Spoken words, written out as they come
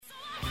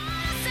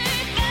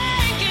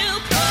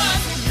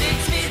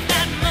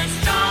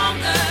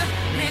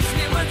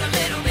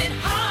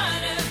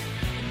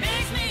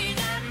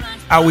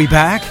Are we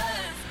back?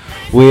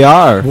 We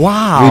are.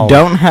 Wow. We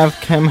don't have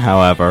Kim,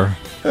 however.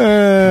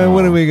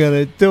 What are we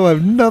going to do? I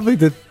have nothing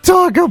to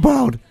talk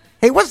about.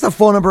 Hey, what's the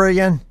phone number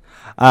again?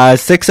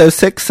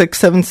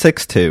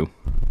 606-6762.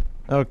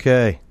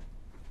 Okay.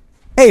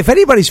 Hey, if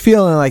anybody's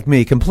feeling like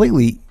me,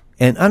 completely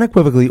and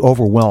unequivocally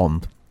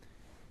overwhelmed,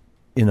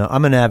 you know,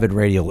 I'm an avid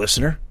radio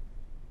listener,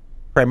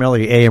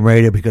 primarily AM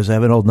radio because I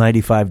have an old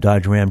 95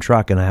 Dodge Ram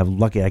truck, and I have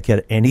lucky I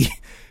get any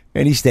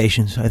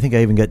stations. I think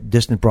I even got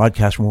distant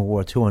broadcasts from World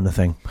War II on the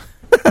thing.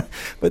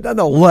 But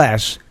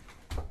nonetheless,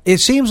 it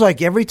seems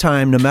like every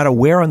time, no matter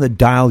where on the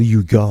dial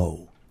you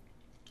go,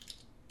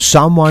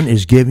 someone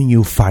is giving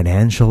you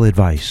financial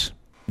advice.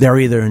 There are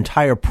either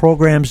entire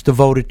programs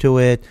devoted to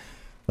it,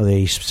 or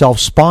they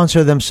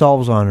self-sponsor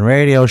themselves on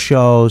radio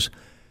shows,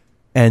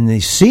 and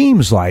it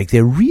seems like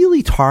they're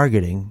really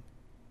targeting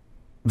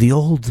the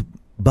old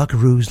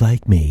buckaroos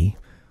like me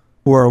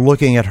who are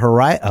looking at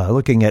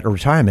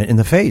retirement in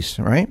the face,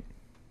 right?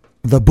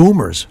 The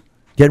boomers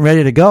getting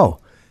ready to go.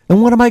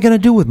 And what am I going to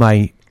do with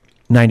my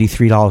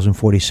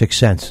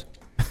 $93.46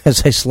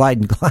 as I slide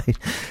and glide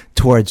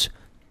towards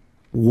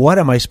what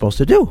am I supposed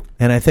to do?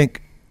 And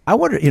I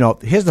wonder,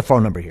 here's the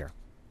phone number here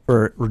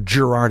for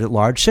Gerard at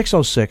large,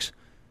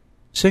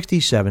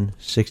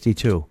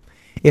 606-6762.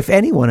 If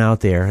anyone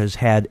out there has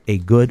had a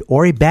good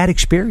or a bad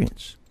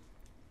experience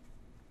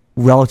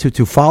relative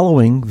to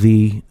following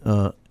the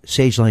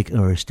sage-like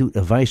or astute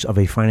advice of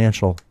a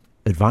financial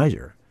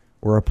advisor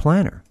or a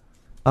planner,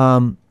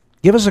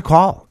 give us a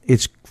call.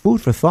 It's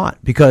food for thought,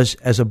 because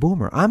as a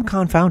boomer, I'm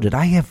confounded.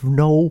 I have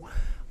no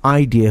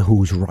idea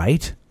who's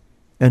right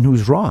and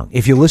who's wrong.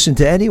 If you listen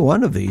to any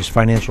one of these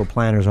financial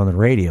planners on the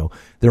radio,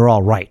 they're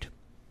all right.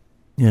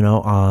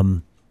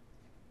 And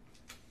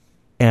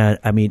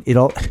I mean,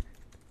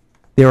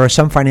 there are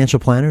some financial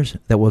planners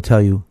that will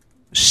tell you,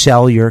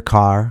 sell your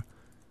car,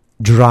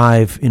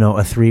 drive, a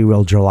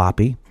 3-wheel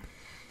jalopy,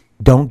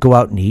 don't go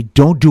out and eat,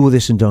 don't do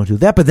this and don't do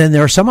that. But then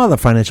there are some other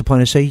financial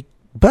planners say,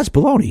 that's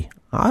baloney.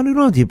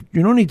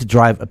 You don't need to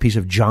drive a piece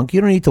of junk.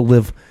 You don't need to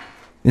live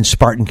in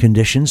Spartan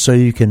conditions so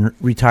you can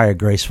retire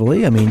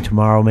gracefully. I mean,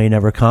 tomorrow may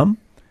never come.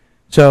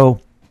 So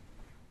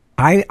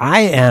I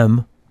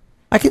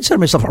consider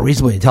myself a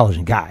reasonably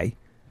intelligent guy,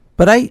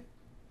 but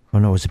oh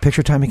no, is it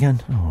picture time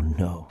again? Oh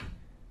no.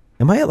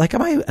 Am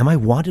I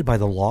wanted by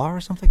the law or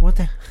something? What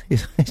the?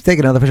 He's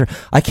taking another picture.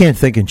 I can't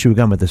think and chew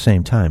gum at the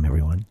same time,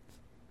 everyone.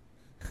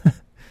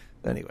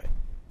 Anyway,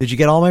 did you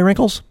get all my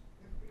wrinkles?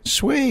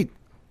 Sweet.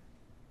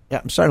 Yeah,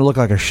 I'm starting to look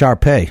like a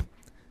Shar-Pei,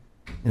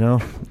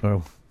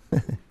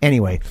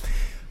 Anyway,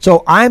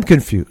 so I'm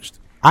confused.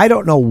 I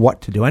don't know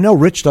what to do. I know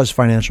Rich does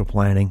financial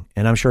planning,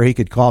 and I'm sure he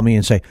could call me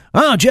and say,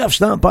 "Oh, Jeff,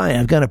 stop by.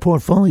 I've got a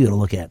portfolio to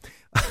look at."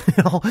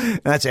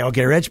 And I'd say,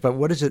 "Okay, Rich, but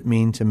what does it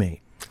mean to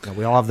me?"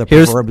 We all have the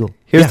proverbial.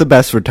 Here's the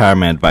best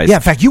retirement advice. Yeah,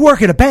 in fact, you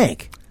work at a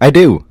bank. I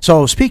do.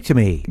 So speak to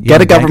me.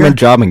 Get a government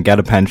job and get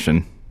a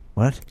pension.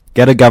 What?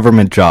 Get a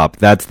government job.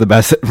 That's the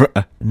best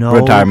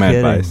retirement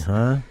advice.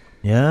 Huh?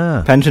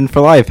 Yeah. Pension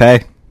for life,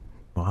 hey.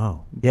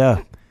 Wow.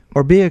 Yeah.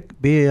 Or be a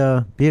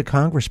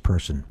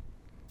congressperson.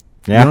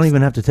 Yeah. You don't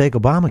even have to take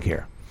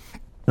Obamacare.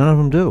 None of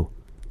them do.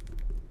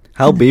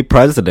 Hell, be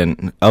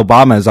president.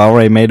 Obama has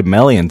already made $1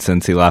 million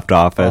since he left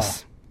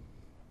office.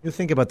 You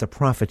think about the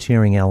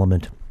profiteering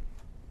element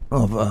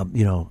of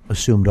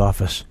assumed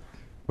office,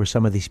 where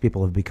some of these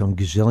people have become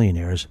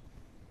gazillionaires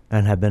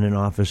and have been in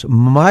office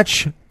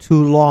much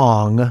too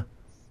long.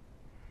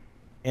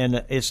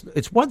 And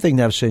it's one thing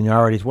to have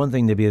seniority. It's one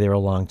thing to be there a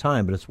long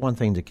time, but it's one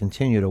thing to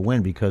continue to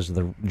win because of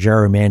the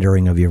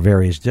gerrymandering of your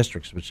various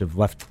districts, which have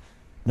left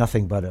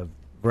nothing but a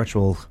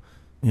virtual,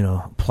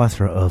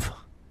 plethora of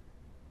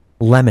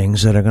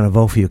lemmings that are going to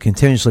vote for you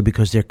continuously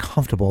because they're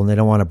comfortable and they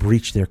don't want to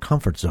breach their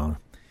comfort zone.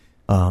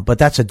 But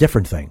that's a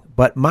different thing.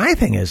 But my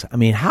thing is,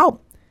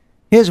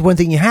 here's one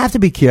thing you have to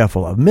be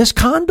careful of: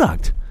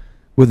 misconduct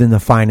within the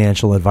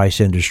financial advice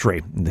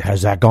industry.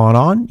 Has that gone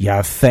on?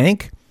 You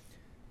think?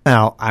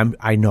 Now,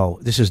 I know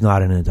this is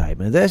not an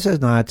indictment. This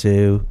is not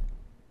to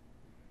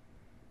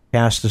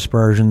cast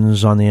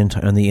aspersions on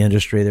the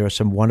industry. There are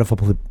some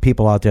wonderful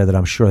people out there that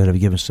I'm sure that have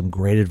given some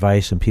great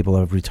advice, and people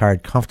have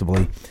retired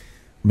comfortably,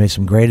 made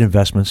some great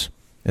investments,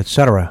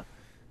 etc.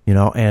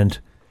 And it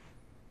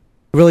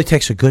really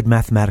takes a good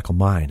mathematical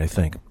mind, I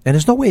think. And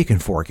there's no way you can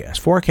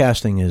forecast.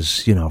 Forecasting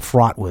is,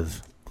 fraught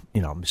with,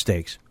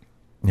 mistakes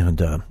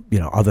and,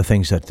 other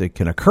things that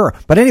can occur.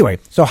 But anyway,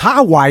 so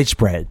how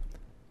widespread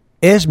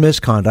is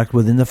misconduct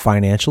within the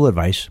financial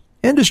advice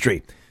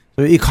industry?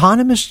 So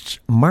economists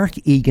Mark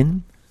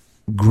Egan,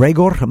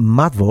 Gregor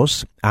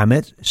Matvos,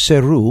 Amit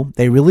Seru,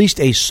 they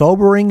released a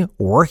sobering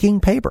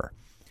working paper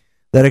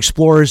that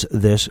explores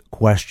this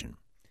question.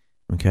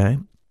 Okay?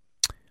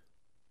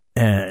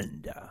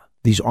 And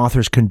these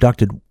authors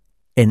conducted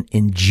an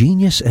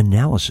ingenious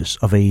analysis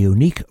of a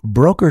unique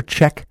broker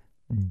check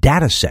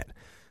data set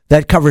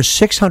that covers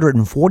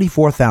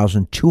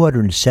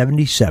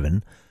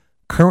 644,277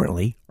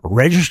 currently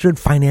registered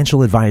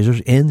financial advisors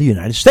in the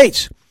United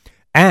States,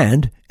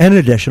 and an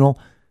additional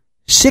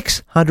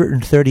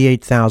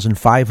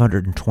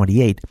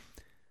 638,528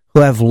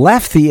 who have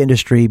left the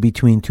industry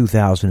between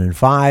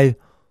 2005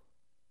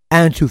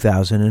 and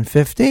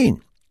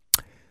 2015.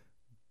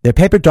 Their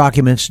paper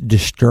documents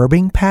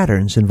disturbing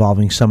patterns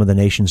involving some of the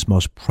nation's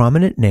most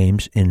prominent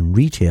names in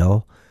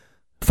retail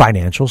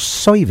financial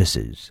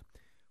services.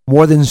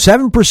 More than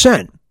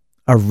 7%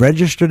 of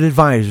registered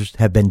advisors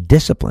have been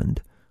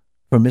disciplined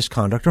for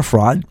misconduct or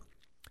fraud.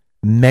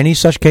 Many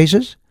such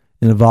cases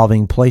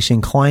involving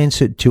placing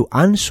clients into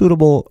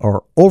unsuitable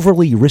or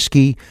overly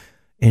risky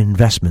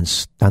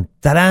investments,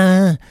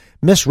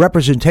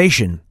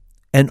 misrepresentation,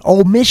 and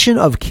omission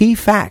of key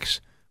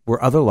facts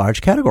were other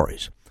large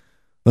categories.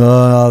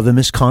 The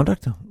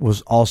misconduct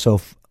was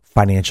also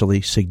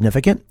financially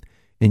significant.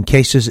 In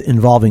cases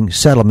involving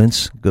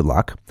settlements, good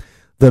luck,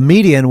 the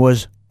median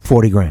was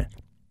 $40,000.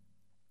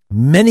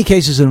 Many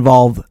cases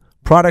involve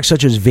products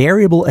such as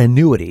variable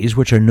annuities,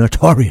 which are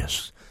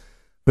notorious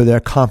for their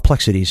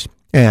complexities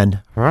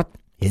and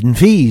hidden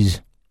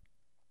fees.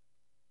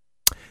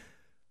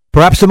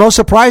 Perhaps the most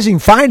surprising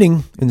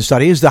finding in the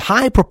study is the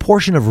high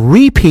proportion of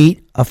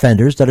repeat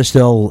offenders that are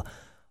still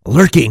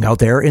lurking out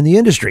there in the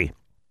industry.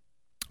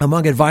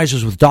 Among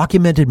advisors with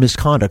documented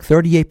misconduct,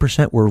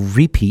 38% were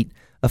repeat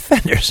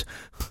offenders.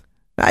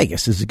 I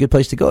guess this is a good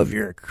place to go if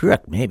you're a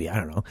crook, maybe, I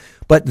don't know.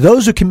 But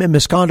those who commit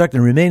misconduct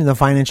and remain in the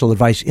financial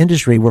advice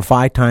industry were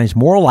 5 times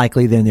more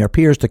likely than their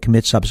peers to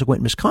commit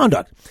subsequent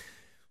misconduct.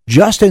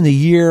 Just in the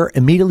year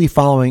immediately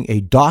following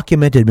a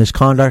documented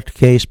misconduct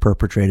case,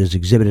 perpetrators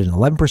exhibited an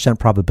 11%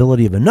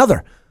 probability of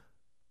another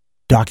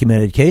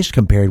documented case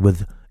compared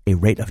with a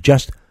rate of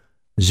just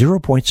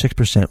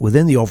 0.6%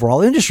 within the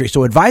overall industry.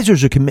 So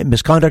advisors who commit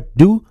misconduct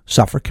do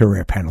suffer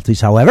career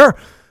penalties. However,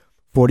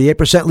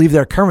 48% leave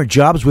their current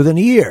jobs within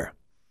a year.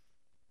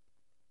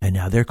 And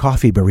now they're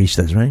coffee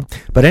baristas, right?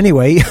 But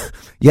anyway,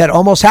 yet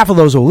almost half of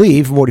those who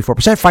leave,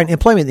 44%, find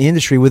employment in the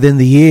industry within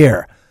the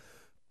year.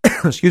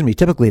 Excuse me,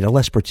 typically at a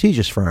less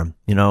prestigious firm.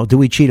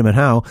 Dewey, Cheatham, and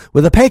Howe,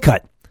 with a pay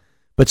cut,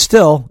 but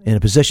still in a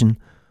position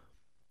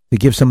to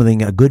give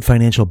something a good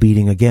financial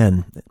beating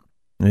again.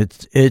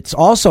 It's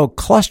also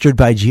clustered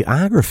by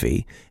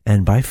geography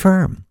and by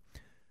firm.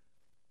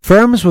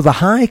 Firms with a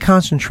high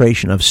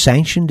concentration of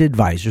sanctioned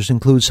advisors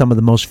include some of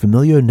the most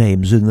familiar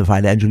names in the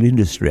financial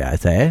industry, I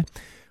say.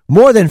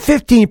 More than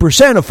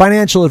 15% of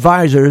financial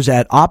advisors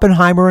at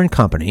Oppenheimer &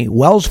 Company,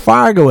 Wells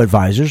Fargo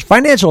Advisors,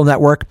 Financial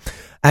Network,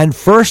 and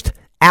First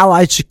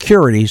Allied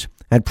Securities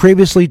had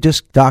previously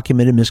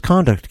documented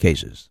misconduct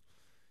cases.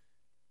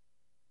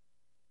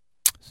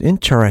 It's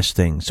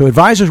interesting. So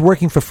advisors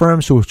working for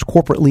firms whose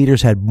corporate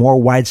leaders had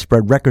more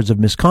widespread records of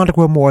misconduct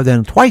were more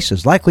than twice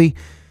as likely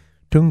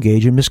to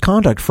engage in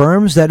misconduct.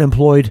 Firms that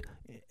employed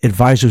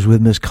advisors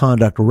with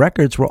misconduct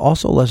records were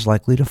also less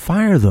likely to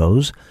fire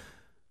those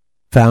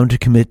found to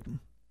commit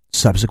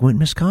subsequent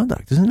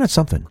misconduct. Isn't that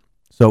something?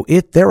 So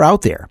they're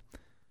out there.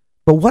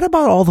 But what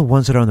about all the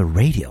ones that are on the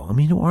radio? I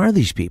mean, who are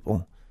these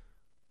people?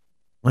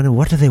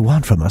 What do they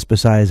want from us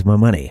besides my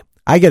money?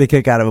 I get a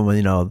kick out of them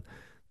when,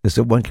 there's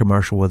one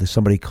commercial where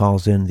somebody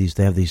calls in,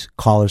 they have these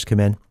callers come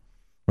in,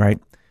 right?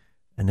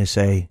 And they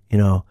say,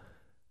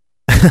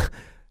 I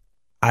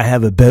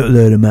have a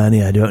boatload of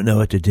money. I don't know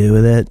what to do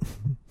with it.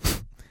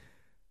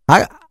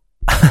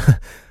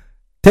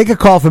 Take a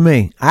call from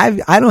me. I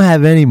don't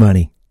have any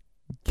money.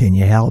 Can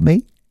you help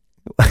me?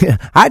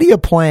 How do you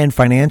plan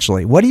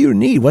financially? What do you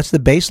need? What's the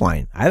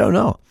baseline? I don't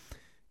know.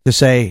 To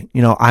say,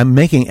 I'm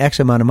making X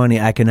amount of money,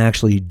 I can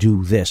actually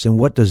do this. And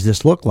what does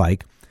this look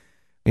like,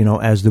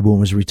 as the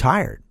woman is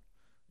retired?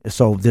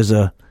 So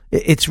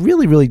it's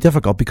really, really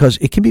difficult because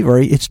it can be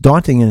it's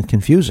daunting and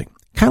confusing.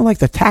 Kind of like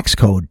the tax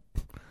code.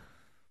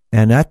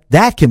 And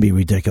that can be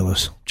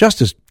ridiculous.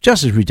 Just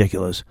as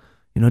ridiculous.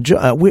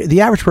 The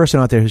average person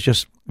out there is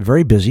just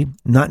very busy,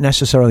 not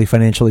necessarily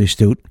financially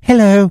astute.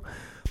 Hello.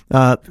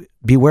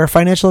 Beware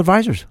financial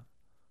advisors.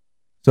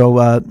 So,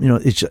 I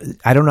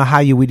don't know how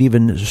you would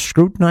even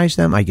scrutinize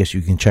them. I guess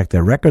you can check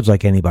their records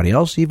like anybody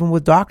else, even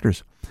with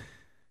doctors.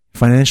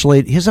 Financial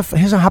aid.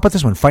 How about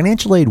this one?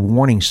 Financial aid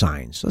warning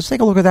signs. Let's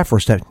take a look at that for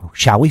a second,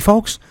 shall we,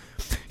 folks?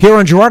 Here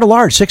on Gerard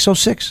Allard,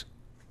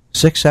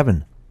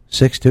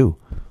 606-6762.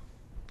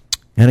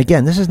 And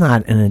again, this is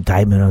not an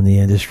indictment on the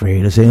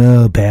industry to say,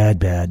 oh,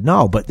 bad.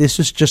 No, but this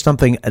is just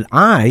something that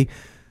I,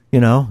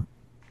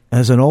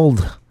 as an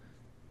old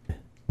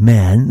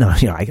man,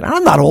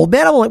 I'm not old,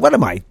 man. I'm like, what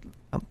am I?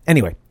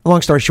 Anyway,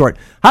 long story short,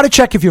 how to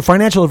check if your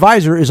financial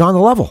advisor is on the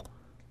level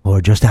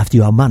or just after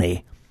your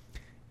money.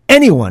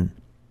 Anyone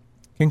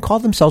can call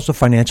themselves a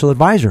financial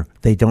advisor.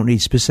 They don't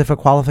need specific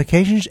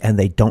qualifications and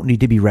they don't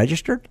need to be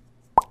registered.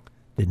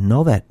 Didn't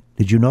know that.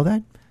 Did you know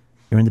that?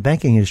 You're in the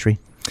banking industry.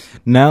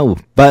 No,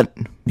 but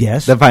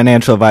yes, the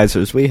financial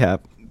advisors we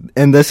have.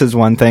 And this is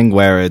one thing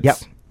where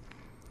it's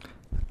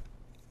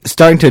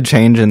starting to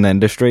change in the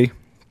industry.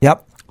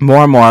 Yep.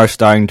 More and more are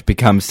starting to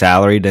become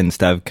salaried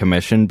instead of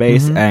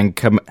commission-based, and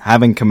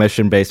having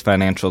commission-based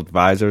financial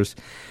advisors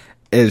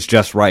is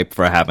just ripe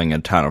for having a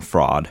ton of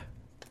fraud.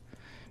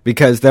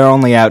 Because they're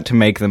only out to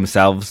make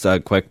themselves a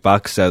quick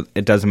buck, so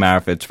it doesn't matter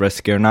if it's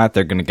risky or not,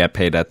 they're going to get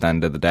paid at the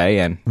end of the day.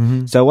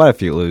 And so what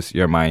if you lose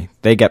your money?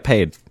 They get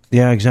paid.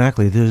 Yeah,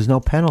 exactly. There's no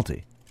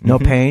penalty, no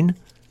pain,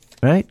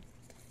 right?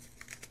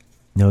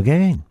 No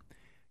gain.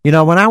 You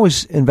know, when I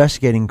was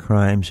investigating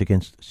crimes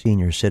against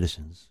senior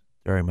citizens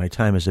during my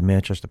time as a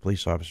Manchester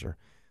police officer,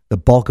 the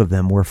bulk of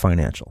them were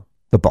financial.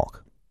 The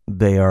bulk.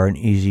 They are an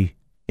easy,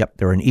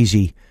 they're an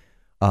easy,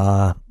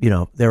 they're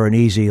an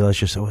easy, let's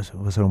just,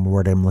 what's the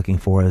word I'm looking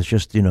for? It's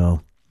just,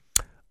 an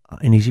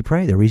easy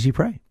prey. They're easy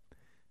prey.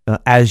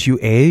 As you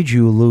age,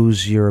 you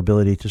lose your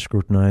ability to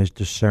scrutinize,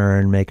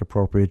 discern, make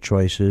appropriate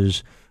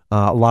choices.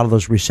 A lot of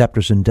those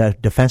receptors and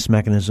defense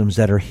mechanisms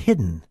that are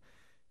hidden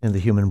in the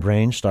human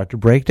brain start to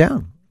break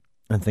down,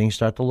 and things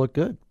start to look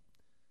good.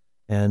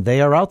 And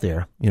they are out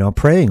there,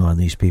 preying on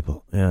these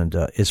people. And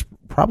it's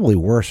probably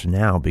worse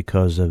now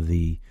because of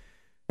the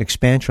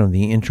expansion of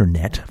the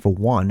Internet, for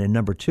one. And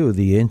number two,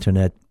 the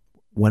Internet,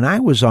 when I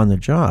was on the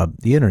job,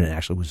 the Internet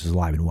actually was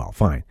alive and well,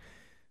 fine.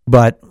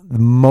 But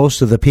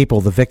most of the people,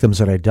 the victims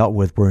that I dealt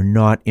with, were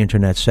not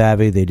Internet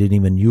savvy. They didn't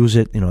even use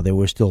it. They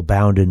were still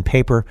bound in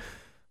paper.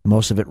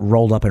 Most of it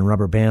rolled up in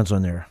rubber bands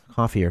on their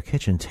coffee or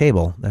kitchen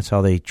table. That's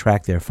how they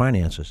tracked their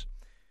finances.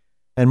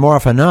 And more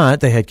often than not,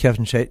 they had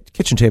kitchen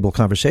table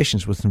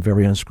conversations with some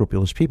very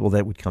unscrupulous people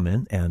that would come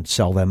in and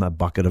sell them a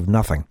bucket of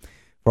nothing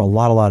for a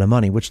lot of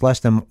money, which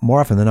left them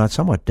more often than not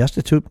somewhat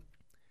destitute.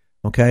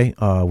 Okay,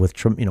 with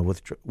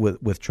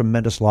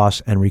tremendous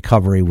loss, and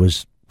recovery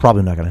was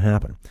probably not going to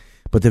happen.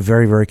 But they're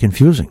very, very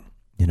confusing,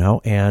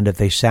 and if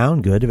they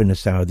sound good, if it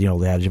sounds, the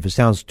adage, if it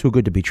sounds too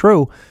good to be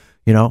true,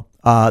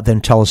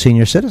 then tell a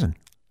senior citizen,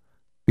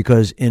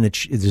 because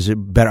there's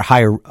a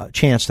higher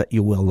chance that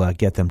you will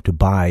get them to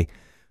buy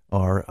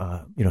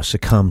or,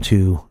 succumb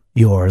to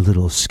your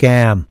little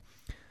scam.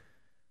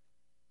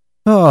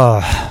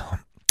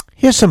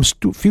 Here's some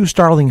few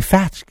startling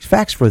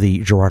facts for the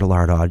Gerard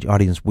Allard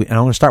audience. And I'm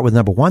going to start with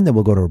number one, then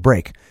we'll go to a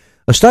break.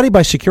 A study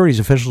by securities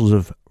officials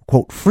of,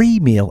 quote, free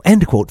meal,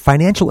 end quote,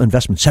 financial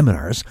investment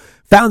seminars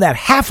found that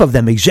half of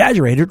them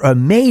exaggerated or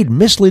made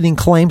misleading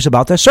claims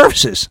about their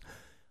services.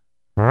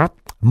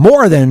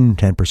 More than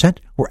 10%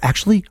 were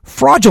actually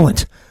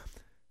fraudulent,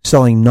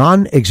 selling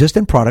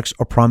non-existent products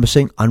or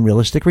promising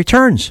unrealistic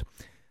returns.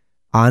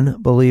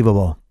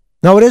 Unbelievable.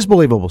 No, it is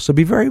believable, so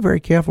be very,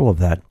 very careful of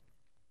that.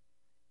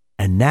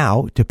 And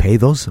now to pay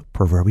those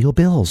proverbial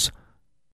bills.